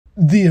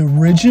The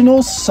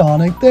original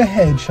Sonic the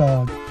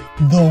Hedgehog,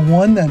 the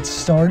one that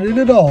started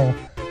it all.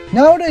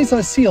 Nowadays I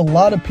see a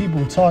lot of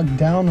people talk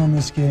down on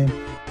this game,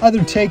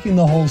 either taking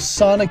the whole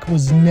Sonic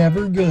was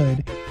never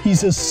good,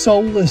 he's a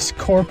soulless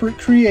corporate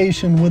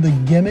creation with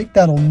a gimmick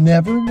that'll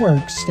never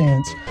work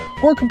stance,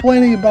 or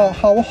complaining about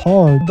how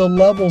hard the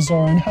levels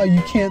are and how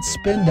you can't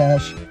spin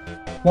dash.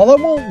 While I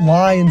won't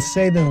lie and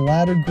say the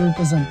latter group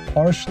isn't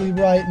partially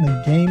right and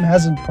the game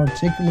hasn't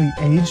particularly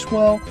aged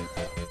well,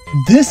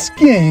 this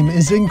game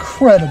is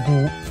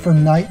incredible for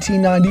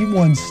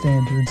 1991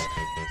 standards.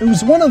 It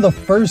was one of the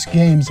first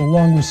games,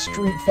 along with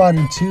Street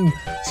Fighter II,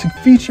 to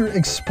feature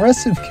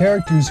expressive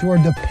characters who are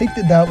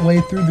depicted that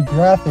way through the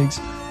graphics,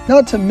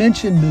 not to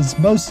mention this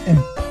most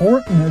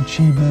important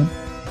achievement,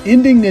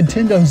 ending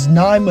Nintendo's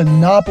nigh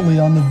monopoly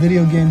on the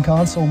video game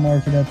console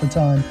market at the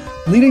time,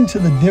 leading to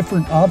the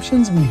different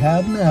options we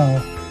have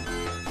now.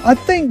 I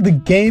think the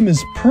game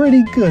is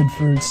pretty good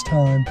for its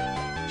time.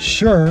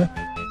 Sure,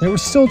 they were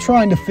still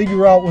trying to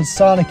figure out what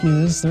Sonic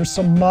is, there's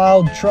some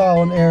mild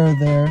trial and error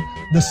there,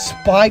 the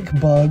spike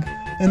bug,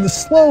 and the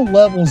slow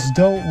levels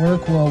don't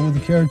work well with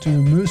a character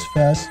who moves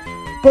fast,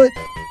 but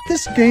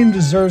this game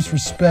deserves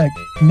respect.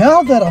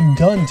 Now that I'm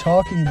done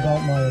talking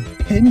about my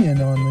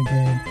opinion on the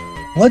game,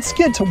 let's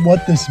get to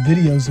what this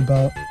video is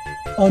about.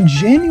 On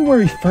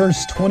January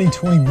 1st,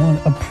 2021,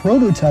 a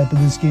prototype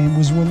of this game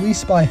was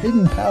released by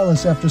Hidden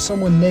Palace after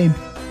someone named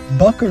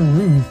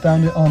Buckaroo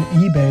found it on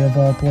eBay of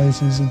all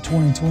places in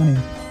 2020.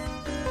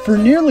 For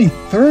nearly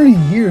 30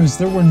 years,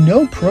 there were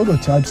no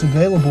prototypes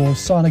available of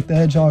Sonic the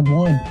Hedgehog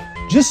 1,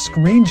 just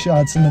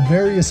screenshots in the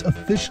various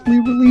officially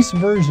released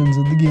versions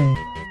of the game.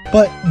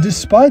 But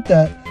despite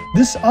that,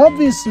 this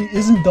obviously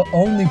isn't the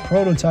only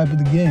prototype of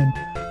the game,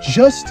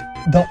 just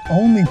the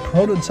only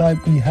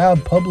prototype we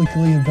have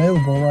publicly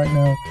available right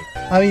now.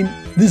 I mean,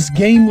 this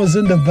game was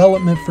in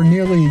development for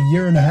nearly a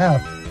year and a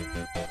half,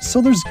 so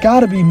there's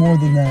gotta be more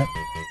than that.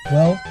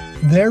 Well,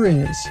 there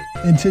is,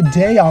 and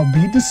today I'll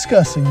be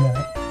discussing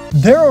that.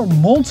 There are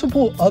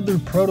multiple other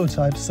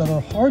prototypes that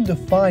are hard to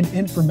find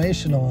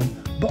information on,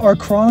 but are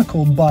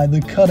chronicled by the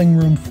cutting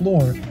room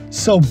floor,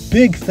 so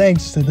big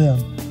thanks to them.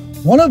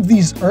 One of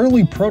these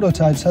early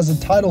prototypes has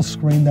a title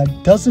screen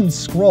that doesn't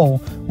scroll,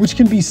 which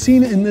can be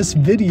seen in this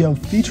video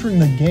featuring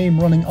the game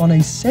running on a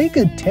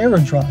Sega Terra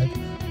drive,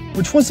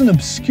 which was an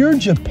obscure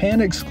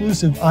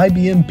Japan-exclusive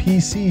IBM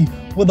PC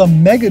with a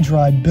Mega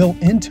Drive built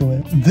into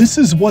it. This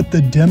is what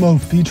the demo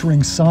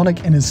featuring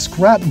Sonic and his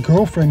scrap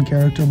girlfriend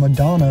character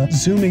Madonna,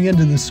 zooming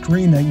into the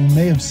screen that you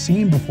may have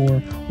seen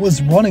before,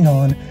 was running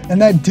on,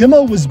 and that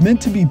demo was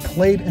meant to be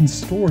played in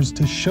stores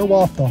to show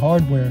off the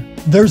hardware.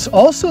 There's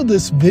also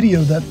this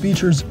video that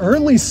features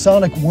early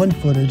Sonic 1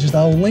 footage that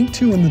I'll link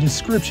to in the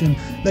description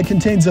that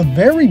contains a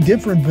very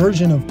different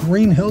version of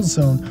Green Hill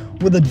Zone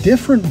with a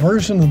different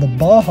version of the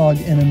Hedgehog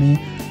enemy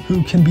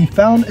who can be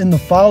found in the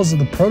files of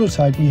the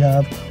prototype we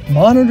have,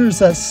 monitors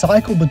that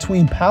cycle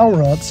between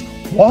power-ups,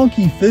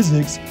 wonky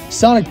physics,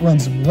 Sonic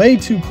runs way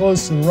too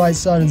close to the right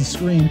side of the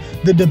screen,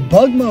 the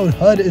debug mode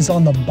HUD is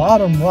on the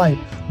bottom right,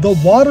 the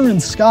water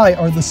and sky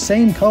are the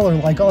same color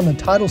like on the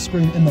title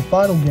screen in the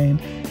final game,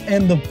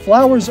 and the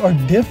flowers are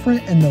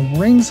different and the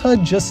rings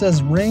HUD just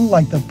says ring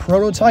like the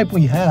prototype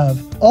we have.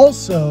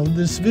 Also,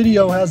 this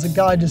video has a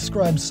guy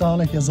describe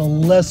Sonic as a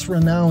less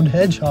renowned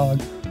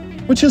hedgehog,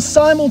 which is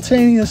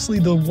simultaneously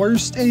the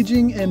worst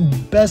staging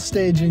and best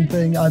staging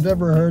thing I've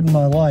ever heard in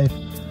my life.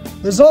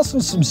 There's also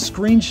some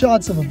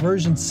screenshots of a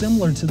version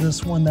similar to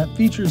this one that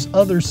features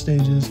other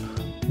stages.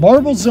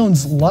 Marble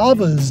Zone's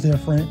lava is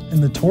different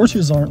and the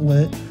torches aren't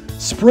lit.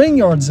 Spring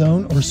Yard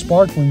Zone, or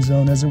Sparkling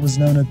Zone as it was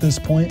known at this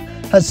point,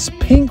 has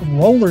pink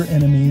roller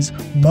enemies,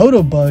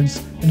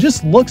 motobugs, and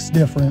just looks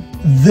different.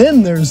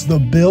 Then there's the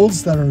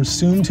builds that are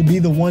assumed to be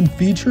the one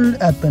featured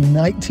at the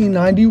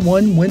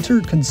 1991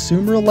 Winter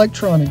Consumer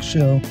Electronics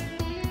Show.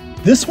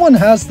 This one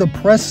has the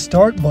press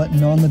start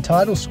button on the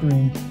title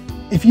screen.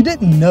 If you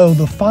didn't know,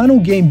 the final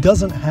game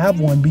doesn't have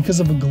one because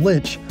of a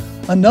glitch.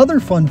 Another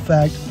fun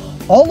fact,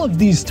 all of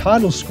these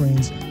title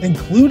screens,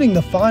 including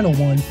the final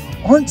one,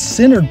 aren't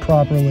centered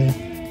properly.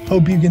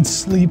 Hope you can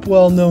sleep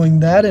well knowing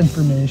that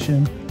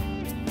information.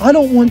 I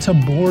don't want to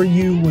bore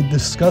you with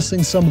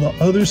discussing some of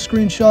the other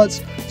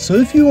screenshots, so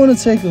if you want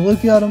to take a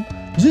look at them,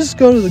 just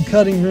go to the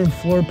cutting room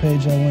floor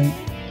page I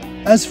linked.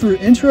 As for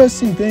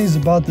interesting things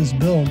about this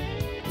build,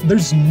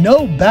 there's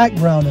no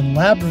background in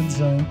Labyrinth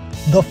Zone,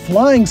 the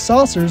flying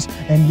saucers,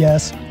 and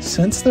yes,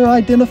 since they're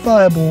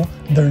identifiable,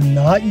 they're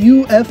not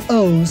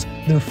UFOs,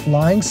 they're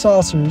flying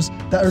saucers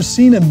that are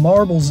seen in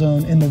Marble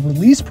Zone in the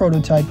release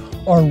prototype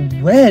are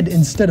red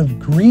instead of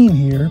green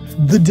here.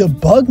 The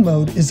debug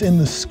mode is in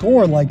the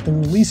score like the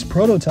release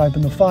prototype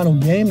in the final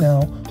game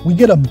now. We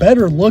get a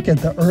better look at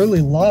the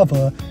early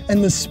lava,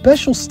 and the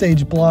special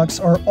stage blocks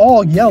are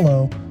all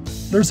yellow.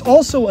 There's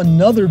also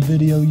another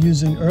video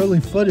using early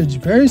footage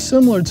very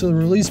similar to the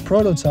release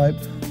prototype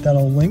that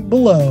I'll link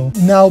below.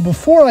 Now,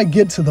 before I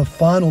get to the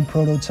final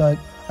prototype,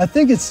 I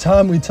think it's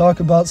time we talk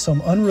about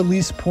some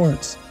unreleased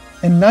ports.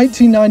 In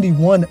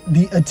 1991,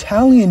 the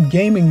Italian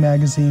gaming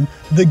magazine,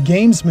 The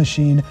Games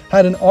Machine,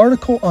 had an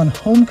article on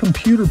home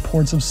computer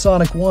ports of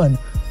Sonic 1,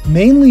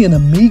 mainly an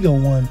Amiga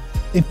one.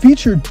 It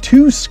featured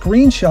 2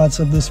 screenshots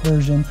of this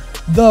version,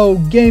 though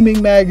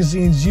gaming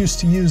magazines used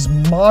to use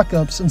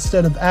mock-ups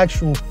instead of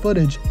actual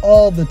footage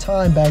all the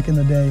time back in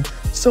the day,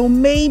 so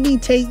maybe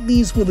take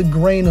these with a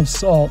grain of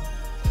salt.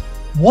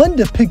 One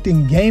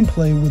depicting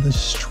gameplay with a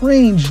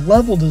strange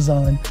level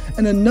design,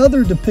 and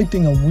another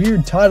depicting a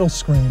weird title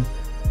screen.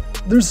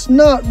 There's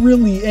not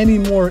really any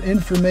more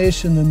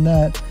information than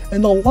that,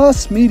 and the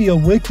Lost Media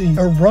Wiki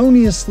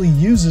erroneously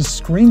uses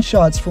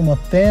screenshots from a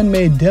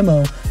fan-made demo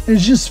and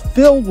is just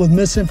filled with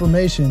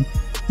misinformation.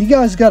 You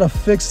guys gotta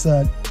fix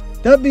that.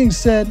 That being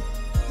said,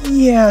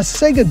 yeah,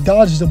 Sega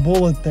dodged a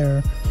bullet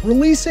there.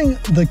 Releasing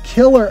the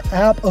killer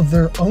app of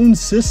their own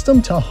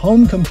system to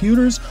home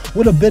computers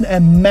would have been a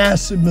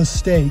massive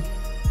mistake.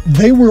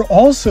 They were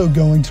also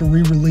going to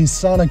re-release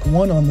Sonic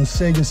 1 on the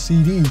Sega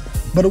CD,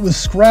 but it was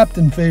scrapped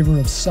in favor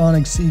of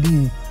Sonic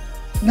CD.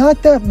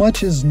 Not that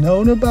much is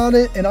known about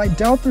it, and I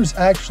doubt there's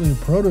actually a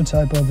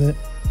prototype of it,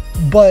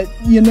 but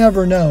you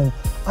never know.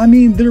 I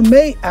mean, there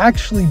may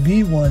actually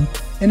be one,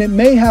 and it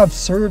may have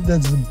served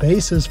as the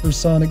basis for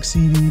Sonic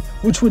CD,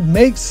 which would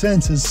make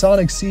sense as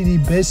Sonic CD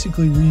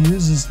basically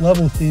reuses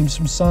level themes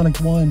from Sonic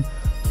 1.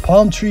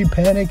 Palm Tree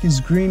Panic is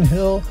Green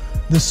Hill,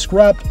 the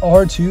scrapped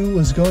R2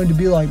 is going to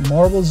be like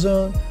Marble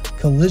Zone,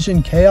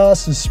 Collision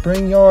Chaos is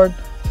Spring Yard,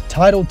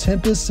 Tidal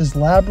Tempest is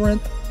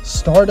Labyrinth,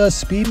 Stardust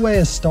Speedway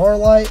is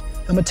Starlight,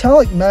 and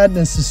Metallic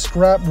Madness is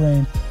Scrap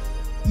Brain.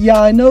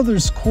 Yeah, I know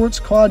there's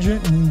Quartz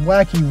Quadrant and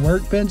Wacky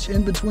Workbench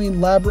in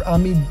between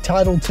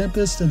Tidal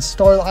Tempest and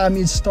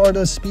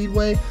Stardust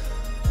Speedway.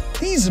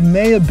 These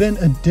may have been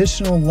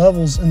additional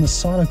levels in the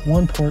Sonic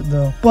 1 port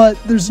though,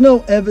 but there's no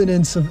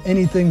evidence of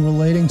anything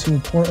relating to a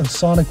port of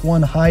Sonic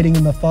 1 hiding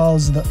in the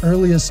files of the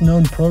earliest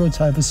known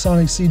prototype of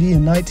Sonic CD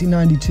in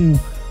 1992.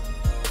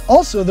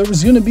 Also, there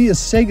was going to be a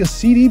Sega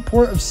CD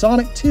port of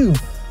Sonic 2,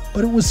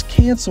 but it was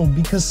cancelled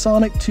because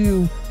Sonic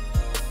 2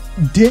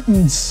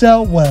 didn't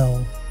sell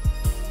well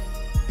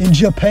in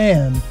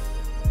Japan.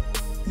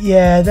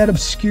 Yeah, that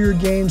obscure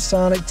game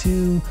Sonic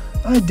 2,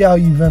 I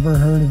doubt you've ever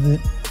heard of it.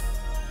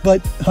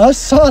 But us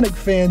Sonic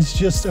fans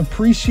just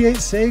appreciate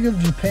Sega of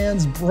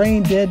Japan's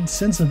brain-dead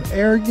sense of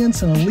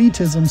arrogance and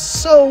elitism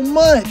so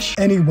much.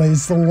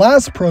 Anyways, the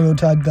last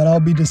prototype that I'll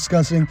be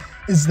discussing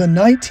is the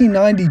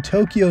 1990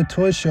 Tokyo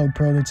Toy Show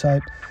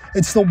prototype.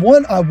 It's the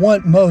one I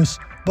want most,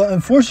 but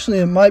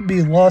unfortunately it might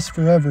be lost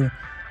forever.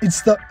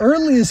 It's the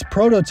earliest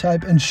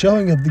prototype and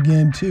showing of the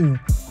game too.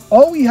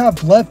 All we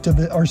have left of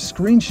it are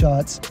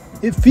screenshots.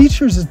 It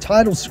features a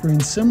title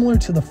screen similar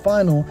to the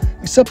final,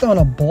 except on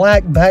a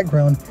black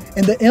background,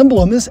 and the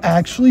emblem is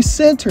actually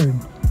centered.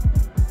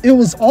 It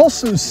was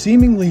also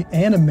seemingly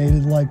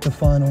animated like the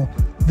final.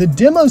 The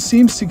demo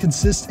seems to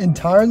consist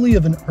entirely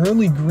of an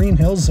early Green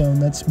Hill Zone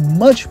that's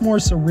much more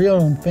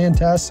surreal and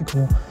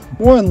fantastical,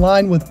 more in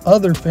line with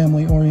other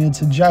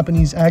family-oriented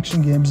Japanese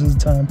action games of the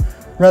time,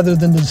 rather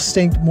than the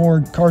distinct,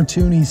 more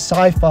cartoony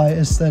sci-fi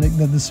aesthetic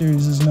that the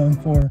series is known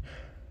for,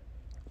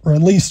 or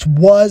at least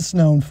was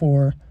known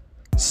for.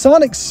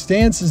 Sonic's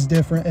stance is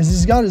different as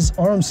he's got his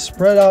arms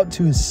spread out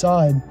to his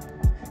side.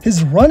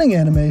 His running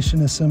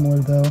animation is similar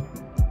though.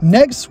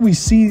 Next we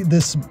see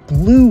this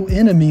blue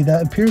enemy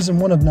that appears in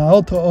one of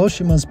Naoto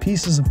Oshima's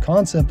pieces of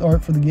concept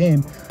art for the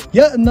game,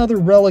 yet another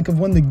relic of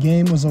when the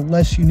game was a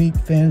less unique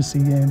fantasy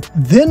game.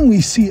 Then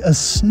we see a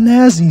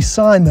snazzy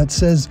sign that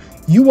says,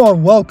 "You are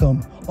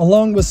welcome,"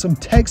 along with some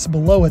text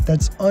below it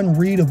that's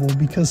unreadable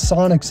because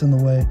Sonic's in the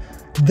way.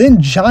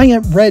 Then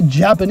giant red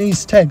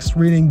Japanese text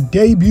reading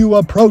 "Debut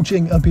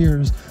Approaching"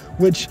 appears,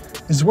 which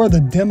is where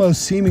the demo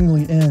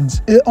seemingly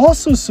ends. It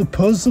also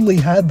supposedly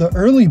had the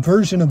early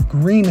version of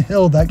Green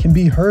Hill that can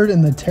be heard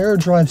in the Terra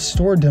Drive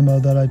store demo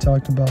that I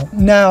talked about.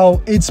 Now,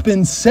 it's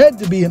been said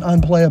to be an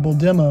unplayable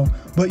demo,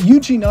 but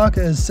Yuji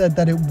Naka has said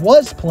that it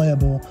was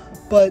playable,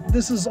 but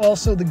this is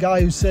also the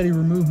guy who said he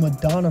removed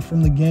Madonna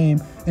from the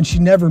game and she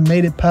never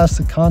made it past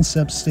the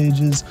concept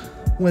stages,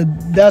 when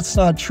that's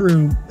not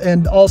true,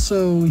 and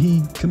also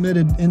he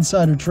committed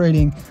insider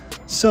trading,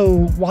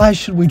 so why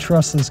should we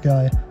trust this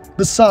guy?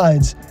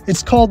 Besides,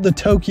 it's called the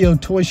Tokyo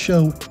Toy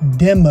Show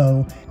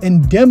Demo,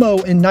 and demo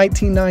in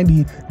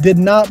 1990 did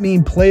not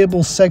mean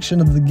playable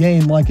section of the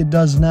game like it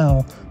does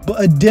now,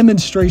 but a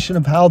demonstration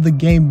of how the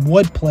game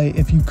would play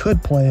if you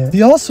could play it.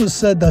 He also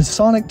said that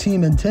Sonic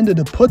Team intended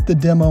to put the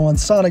demo on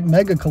Sonic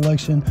Mega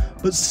Collection,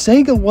 but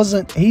Sega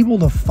wasn't able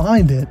to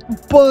find it.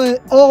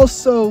 But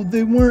also,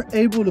 they weren't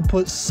able to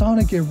put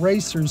Sonic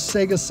Erasers,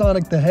 Sega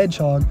Sonic the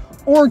Hedgehog,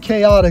 or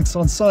Chaotix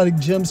on Sonic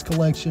Gems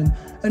Collection,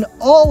 and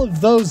all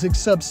of those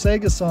except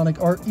Sega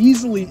Sonic are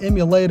easily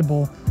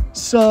emulatable,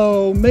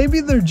 so maybe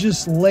they're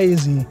just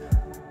lazy.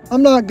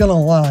 I'm not gonna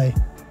lie,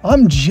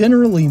 I'm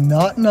generally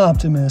not an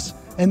optimist,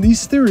 and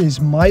these theories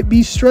might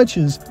be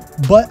stretches,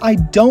 but I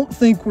don't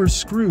think we're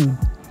screwed.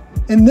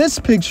 In this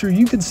picture,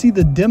 you can see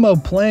the demo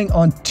playing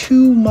on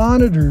 2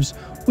 monitors,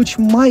 which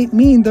might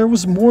mean there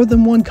was more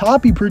than one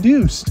copy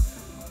produced.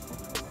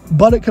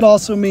 but it could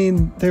also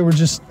mean they were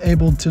just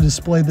able to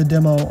display the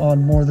demo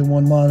on more than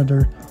one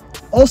monitor.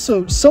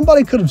 Also,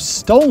 somebody could have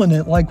stolen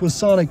it like with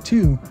Sonic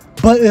 2.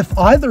 But if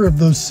either of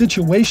those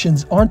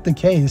situations aren't the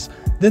case,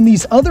 then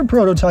these other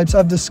prototypes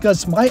I've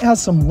discussed might have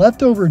some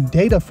leftover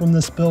data from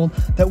this build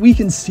that we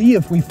can see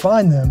if we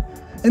find them.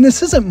 And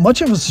this isn't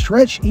much of a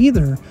stretch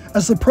either,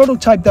 as the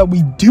prototype that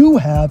we do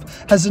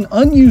have has an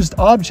unused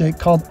object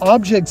called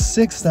Object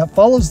 6 that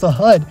follows the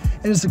HUD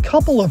and is a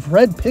couple of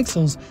red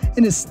pixels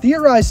and is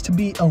theorized to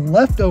be a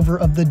leftover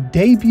of the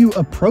debut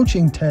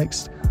approaching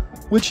text,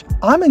 which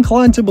I'm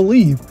inclined to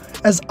believe,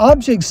 as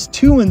Objects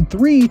 2 and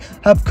 3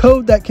 have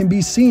code that can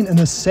be seen in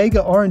the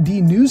Sega R&D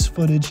news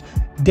footage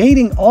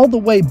dating all the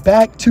way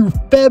back to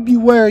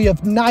February of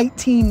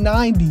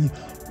 1990,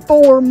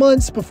 4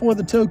 months before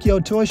the Tokyo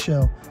Toy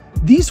Show.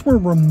 These were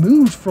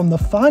removed from the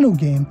final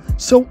game,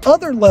 so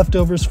other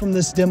leftovers from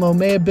this demo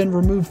may have been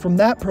removed from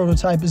that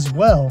prototype as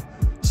well.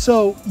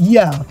 So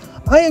yeah,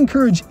 I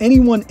encourage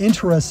anyone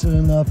interested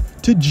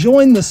enough to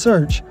join the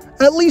search,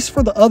 at least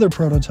for the other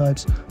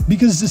prototypes,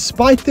 because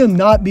despite them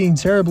not being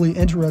terribly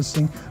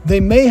interesting,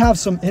 they may have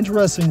some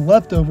interesting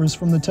leftovers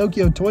from the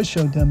Tokyo Toy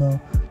Show demo.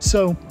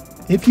 So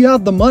if you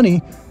have the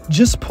money,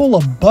 just pull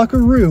a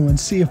buckaroo and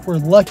see if we're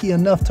lucky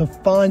enough to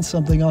find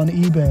something on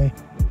eBay.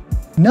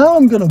 Now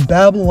I'm gonna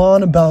babble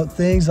on about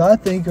things I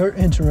think are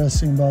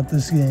interesting about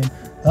this game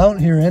I don't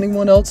hear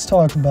anyone else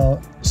talk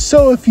about.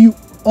 So if you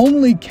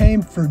only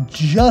came for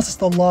just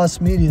the lost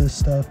media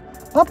stuff,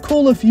 I'm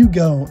cool if you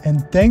go,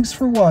 and thanks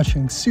for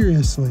watching,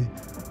 seriously.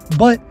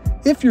 But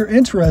if you're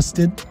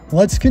interested,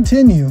 let's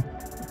continue.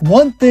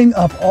 One thing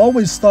I've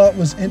always thought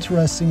was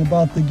interesting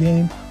about the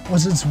game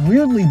was its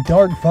weirdly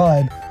dark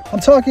vibe. I'm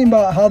talking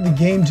about how the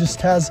game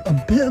just has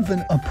a bit of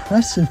an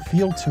oppressive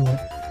feel to it.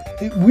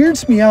 It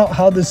weirds me out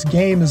how this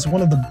game is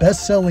one of the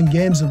best-selling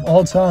games of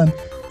all time,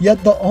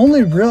 yet the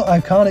only real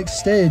iconic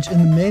stage in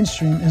the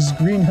mainstream is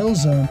Green Hill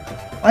Zone.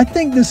 I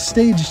think this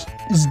stage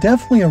is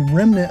definitely a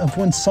remnant of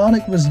when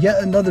Sonic was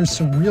yet another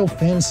surreal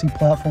fantasy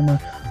platformer,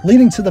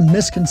 leading to the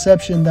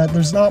misconception that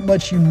there's not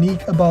much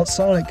unique about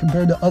Sonic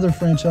compared to other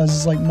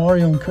franchises like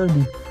Mario and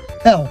Kirby.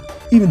 Hell,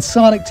 even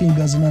Sonic Team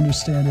doesn't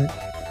understand it.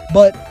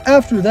 But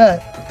after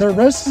that, the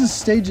rest of the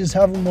stages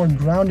have a more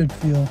grounded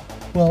feel.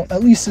 Well,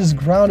 at least as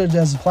grounded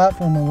as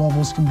platformer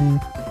levels can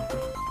be.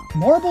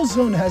 Marble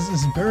Zone has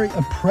this very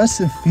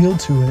oppressive feel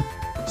to it.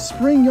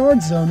 Spring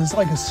Yard Zone is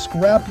like a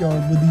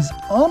scrapyard with these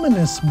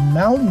ominous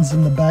mountains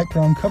in the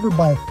background covered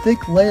by a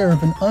thick layer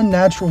of an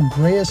unnatural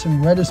grayish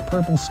and reddish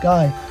purple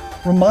sky,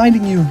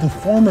 reminding you of the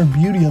former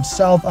beauty of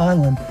South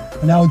Island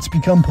and how it's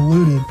become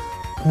polluted.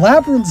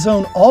 Labyrinth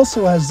Zone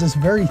also has this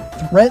very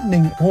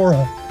threatening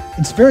aura.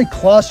 It's very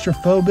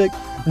claustrophobic,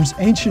 there's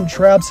ancient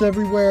traps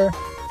everywhere,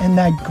 and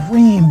that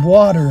green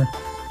water.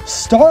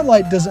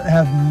 Starlight doesn't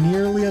have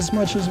nearly as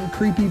much as a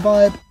creepy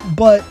vibe,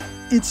 but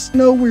it's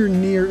nowhere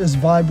near as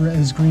vibrant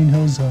as Green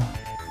Hill Zone.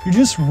 You're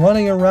just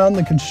running around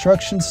the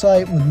construction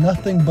site with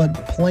nothing but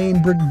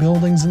plain brick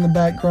buildings in the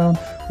background,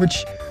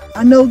 which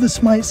I know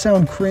this might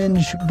sound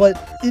cringe,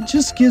 but it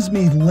just gives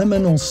me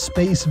liminal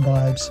space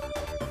vibes.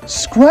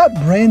 Scrap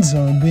Brain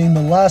Zone, being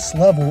the last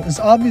level, is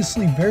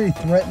obviously very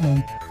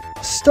threatening.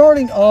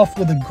 Starting off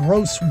with a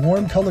gross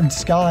warm-colored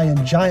sky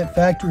and giant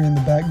factory in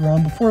the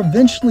background before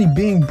eventually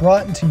being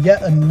brought into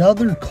yet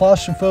another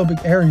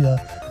claustrophobic area,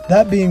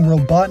 that being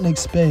Robotnik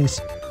Space.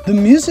 The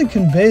music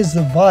conveys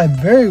the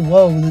vibe very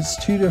well with its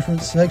two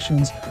different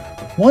sections,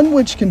 one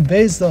which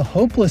conveys the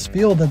hopeless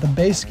feel that the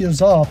bass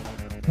gives off,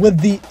 with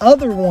the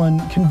other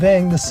one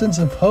conveying the sense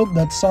of hope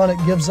that Sonic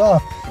gives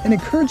off and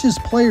encourages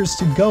players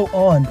to go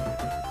on.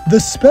 The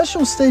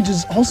special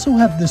stages also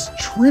have this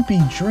trippy,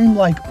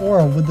 dreamlike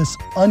aura with this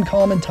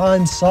uncommon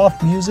timed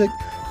soft music.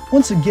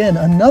 Once again,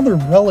 another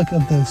relic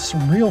of the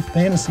surreal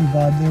fantasy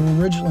vibe they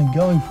were originally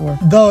going for,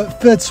 though it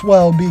fits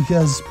well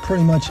because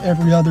pretty much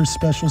every other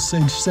special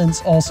stage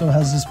since also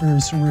has this very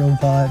surreal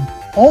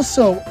vibe.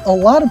 Also, a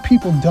lot of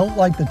people don't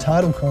like the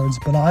title cards,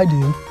 but I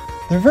do.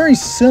 They're very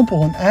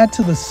simple and add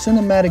to the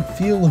cinematic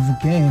feel of the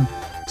game.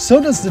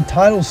 So does the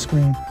title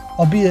screen,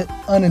 albeit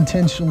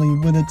unintentionally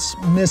with its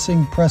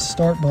missing press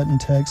start button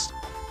text.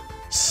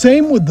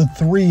 Same with the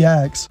 3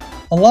 acts.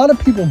 A lot of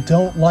people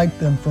don't like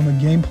them from a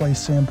gameplay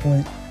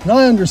standpoint, and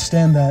I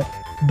understand that,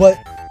 but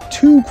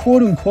 2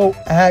 quote-unquote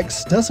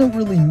acts doesn't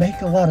really make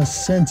a lot of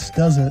sense,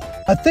 does it?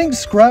 I think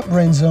Scrap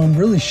Brain Zone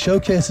really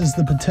showcases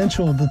the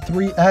potential the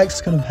 3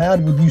 acts could have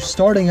had with you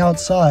starting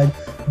outside,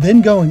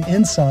 then going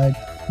inside,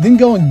 then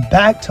going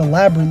back to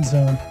Labyrinth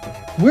Zone.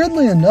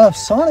 Weirdly enough,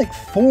 Sonic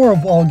 4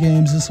 of all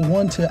games is the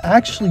one to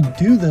actually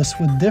do this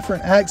with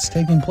different acts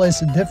taking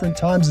place at different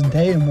times of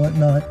day and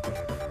whatnot.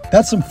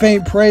 That's some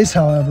faint praise,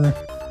 however.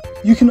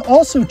 You can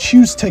also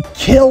choose to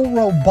kill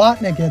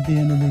Robotnik at the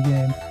end of the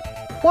game.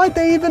 Why'd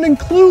they even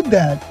include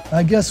that?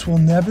 I guess we'll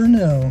never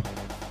know.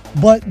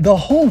 But the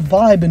whole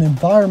vibe and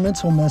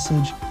environmental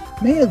message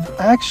may have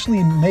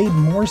actually made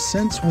more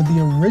sense with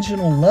the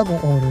original level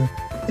order.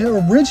 It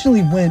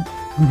originally went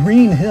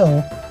Green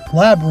Hill,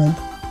 Labyrinth,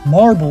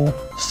 Marble,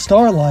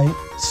 Starlight,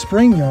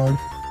 Spring Yard,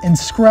 and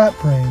Scrap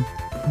Brain.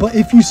 But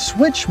if you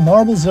switch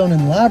Marble Zone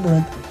and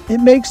Labyrinth,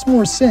 it makes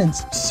more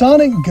sense.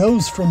 Sonic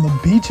goes from the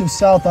beach of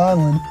South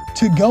Island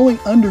to going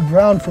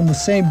underground from the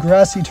same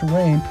grassy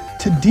terrain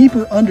to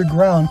deeper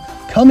underground,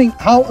 coming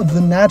out of the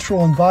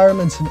natural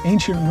environments and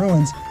ancient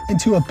ruins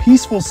into a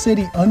peaceful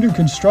city under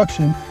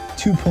construction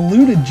to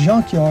polluted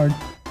junkyard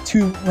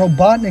to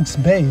Robotnik's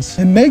base.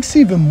 It makes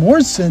even more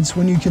sense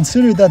when you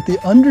consider that the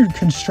under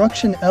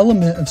construction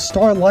element of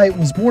Starlight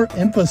was more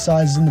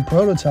emphasized in the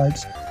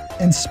prototypes,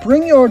 and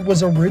Spring Yard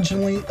was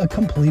originally a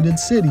completed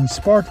city,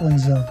 Sparkling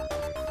Zone.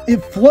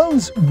 It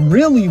flows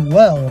really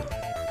well,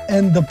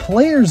 and the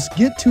players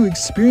get to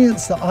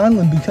experience the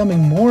island becoming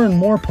more and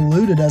more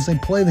polluted as they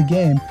play the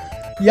game.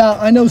 Yeah,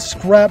 I know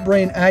Scrap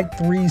Brain Act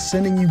 3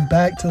 sending you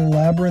back to the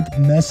labyrinth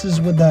messes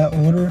with that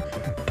order,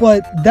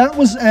 but that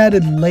was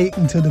added late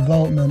into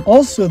development.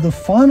 Also, the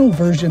final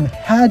version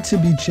had to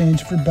be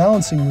changed for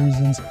balancing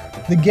reasons.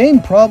 The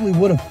game probably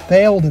would have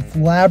failed if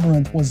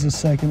Labyrinth was the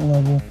second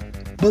level.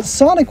 But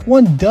Sonic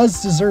 1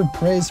 does deserve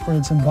praise for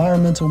its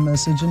environmental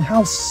message and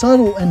how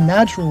subtle and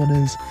natural it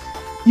is.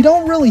 You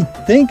don't really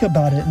think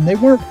about it, and they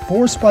weren't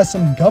forced by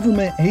some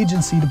government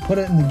agency to put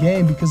it in the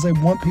game because they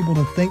want people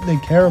to think they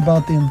care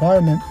about the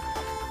environment.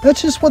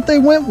 That's just what they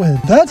went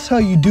with. That's how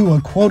you do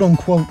a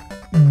quote-unquote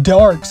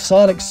dark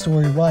Sonic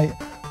story right.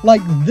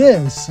 Like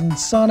this in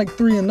Sonic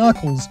 3 and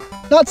Knuckles.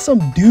 Not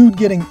some dude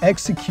getting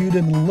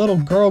executed and a little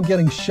girl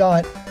getting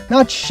shot.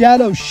 Not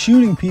Shadow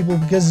shooting people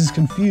because he's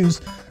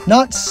confused.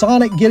 Not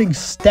Sonic getting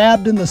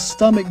stabbed in the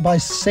stomach by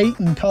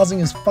Satan causing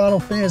his Final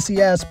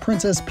Fantasy ass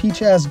Princess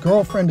Peach ass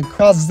girlfriend to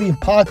cause the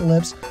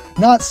apocalypse.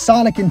 Not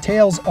Sonic and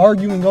Tails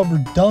arguing over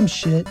dumb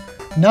shit.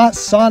 Not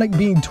Sonic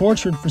being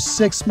tortured for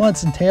 6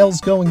 months and Tails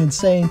going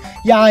insane.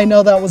 Yeah, I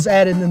know that was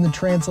added in the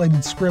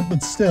translated script,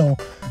 but still.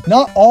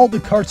 Not all the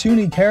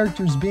cartoony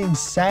characters being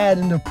sad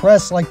and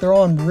depressed like they're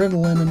on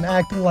Ritalin and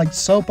acting like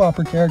soap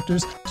opera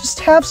characters.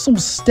 Just have some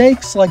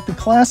stakes like the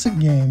classic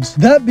games.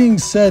 That being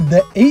said,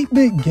 the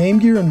 8-bit Game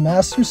Gear and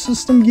Master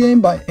System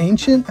game by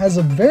Ancient has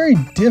a very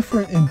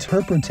different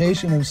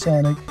interpretation of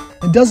Sonic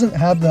and doesn't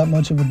have that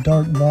much of a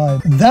dark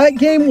vibe. That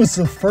game was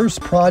the first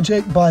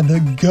project by the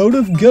GOAT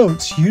of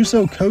GOATs,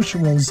 Yuzo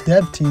Koshiro's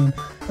dev team,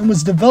 and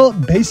was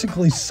developed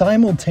basically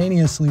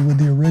simultaneously with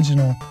the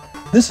original.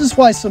 This is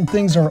why some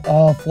things are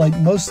off, like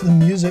most of the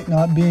music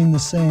not being the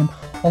same,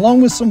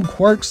 along with some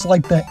quirks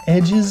like the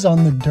edges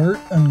on the dirt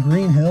on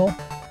Green Hill.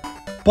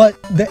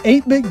 But the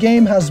 8-bit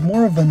game has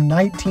more of a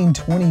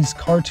 1920s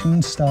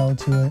cartoon style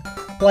to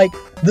it. Like,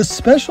 the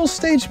special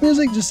stage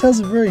music just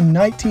has a very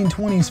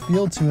 1920s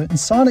feel to it, and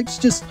Sonic's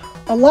just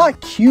a lot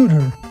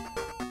cuter.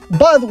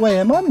 By the way,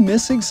 am I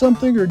missing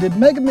something, or did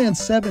Mega Man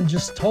 7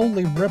 just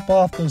totally rip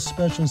off those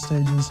special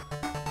stages?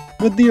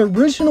 With the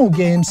original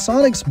game,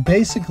 Sonic's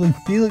basically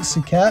Felix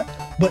the Cat,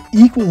 but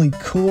equally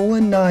cool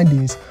in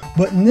 90s.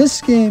 But in this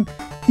game,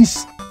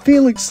 he's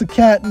Felix the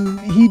Cat and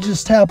he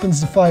just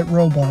happens to fight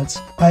robots.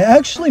 I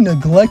actually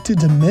neglected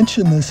to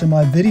mention this in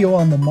my video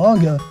on the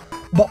manga,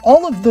 but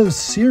all of those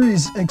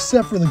series,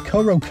 except for the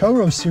Koro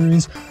Koro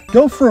series,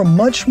 go for a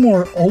much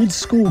more old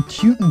school,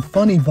 cute and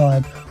funny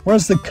vibe,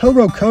 whereas the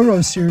Koro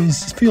Koro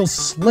series feels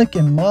slick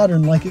and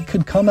modern like it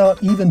could come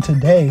out even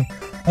today.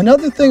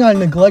 Another thing I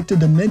neglected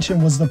to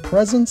mention was the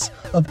presence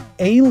of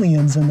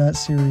aliens in that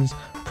series,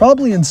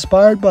 probably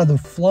inspired by the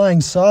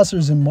flying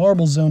saucers in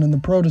Marble Zone in the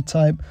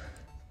prototype,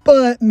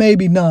 but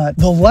maybe not.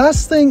 The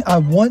last thing I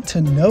want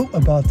to note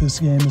about this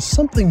game is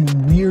something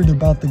weird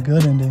about the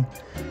good ending.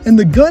 In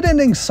the good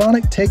ending,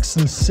 Sonic takes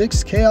the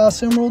 6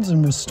 Chaos Emeralds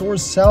and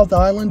restores South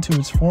Island to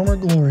its former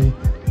glory.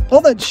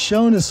 All that's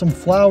shown is some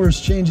flowers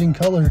changing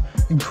color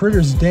and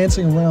critters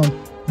dancing around,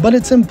 but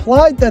it's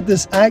implied that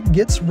this act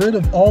gets rid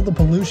of all the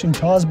pollution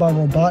caused by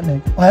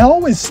Robotnik. I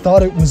always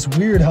thought it was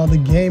weird how the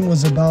game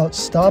was about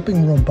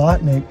stopping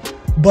Robotnik,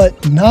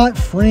 but not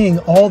freeing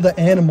all the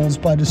animals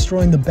by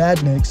destroying the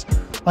Badniks.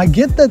 I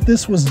get that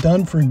this was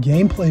done for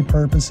gameplay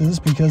purposes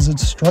because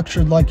it's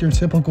structured like your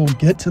typical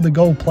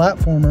get-to-the-goal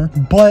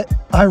platformer, but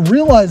I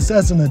realized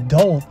as an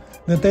adult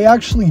that they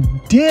actually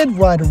did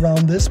right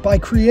around this by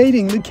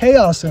creating the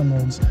Chaos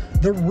Emeralds.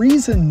 The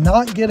reason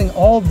not getting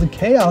all of the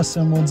Chaos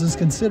Emeralds is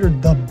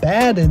considered the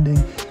bad ending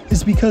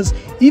is because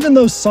even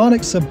though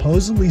Sonic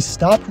supposedly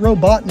stopped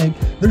Robotnik,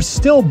 there's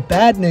still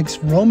Badniks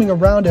roaming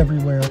around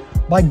everywhere.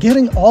 By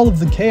getting all of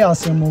the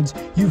Chaos Emeralds,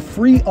 you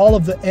free all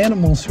of the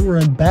animals who are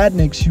in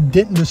Badniks you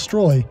didn't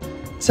destroy.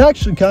 It's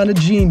actually kind of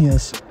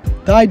genius.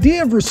 The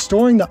idea of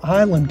restoring the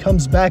island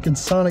comes back in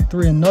Sonic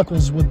 3 and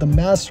Knuckles with the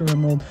Master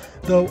Emerald,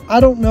 though I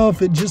don't know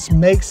if it just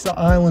makes the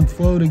island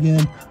float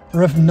again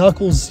or if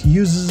Knuckles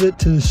uses it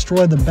to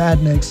destroy the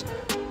Badniks.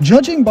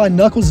 Judging by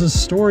Knuckles'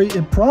 story,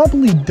 it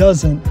probably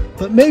doesn't,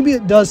 but maybe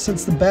it does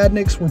since the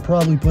Badniks were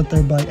probably put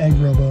there by Egg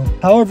Robo.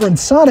 However, in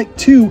Sonic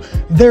 2,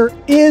 there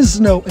is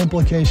no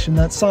implication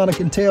that Sonic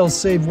and Tails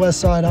save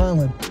West Side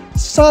Island.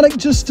 Sonic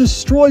just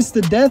destroys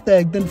the Death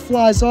Egg, then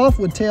flies off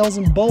with Tails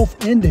in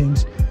both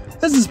endings.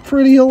 This is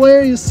pretty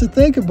hilarious to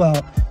think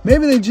about.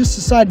 Maybe they just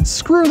decided,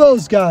 screw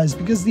those guys,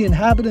 because the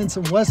inhabitants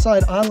of West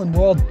Side Island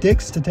were all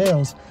dicks to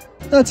Tails.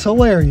 That's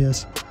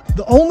hilarious.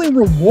 The only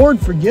reward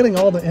for getting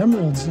all the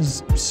emeralds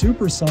is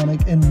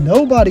supersonic, and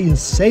nobody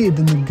is saved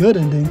in the good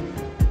ending.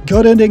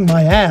 Good ending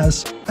my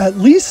ass. At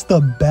least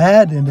the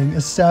bad ending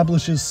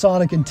establishes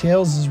Sonic and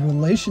Tails'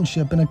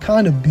 relationship in a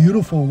kind of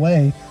beautiful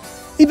way.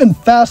 Even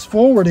fast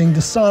forwarding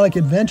to Sonic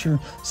Adventure,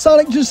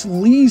 Sonic just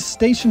leaves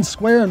Station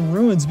Square in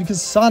ruins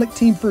because Sonic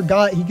Team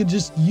forgot he could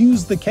just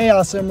use the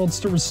Chaos Emeralds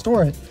to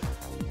restore it.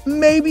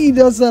 Maybe he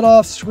does that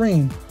off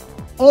screen.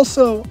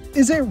 Also,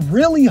 is it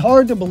really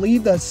hard to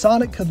believe that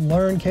Sonic could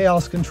learn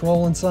Chaos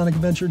Control in Sonic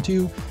Adventure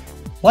 2?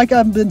 Like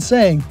I've been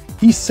saying,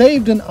 he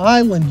saved an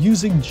island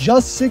using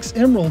just 6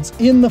 emeralds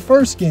in the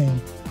first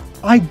game.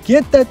 I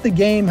get that the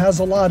game has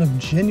a lot of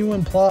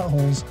genuine plot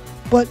holes,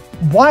 but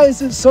why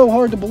is it so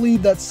hard to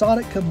believe that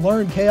Sonic could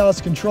learn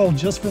Chaos Control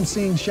just from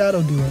seeing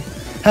Shadow do it?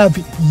 Have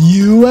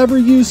you ever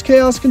used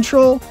Chaos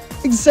Control?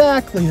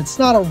 Exactly, it's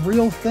not a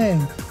real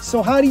thing.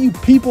 So how do you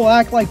people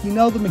act like you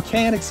know the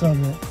mechanics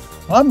of it?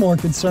 I'm more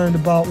concerned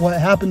about what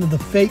happened to the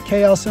fake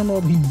Chaos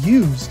Emerald he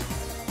used.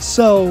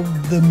 So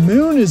the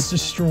moon is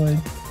destroyed,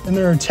 and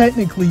there are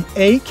technically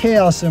 8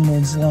 Chaos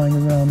Emeralds lying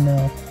around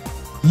now.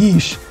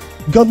 Yeesh.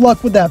 Good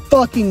luck with that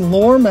fucking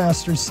lore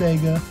master,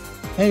 Sega.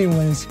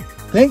 Anyways,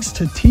 thanks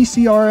to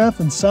TCRF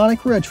and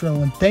Sonic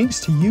Retro, and thanks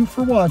to you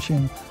for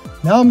watching.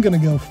 Now I'm gonna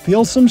go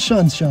feel some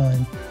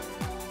sunshine.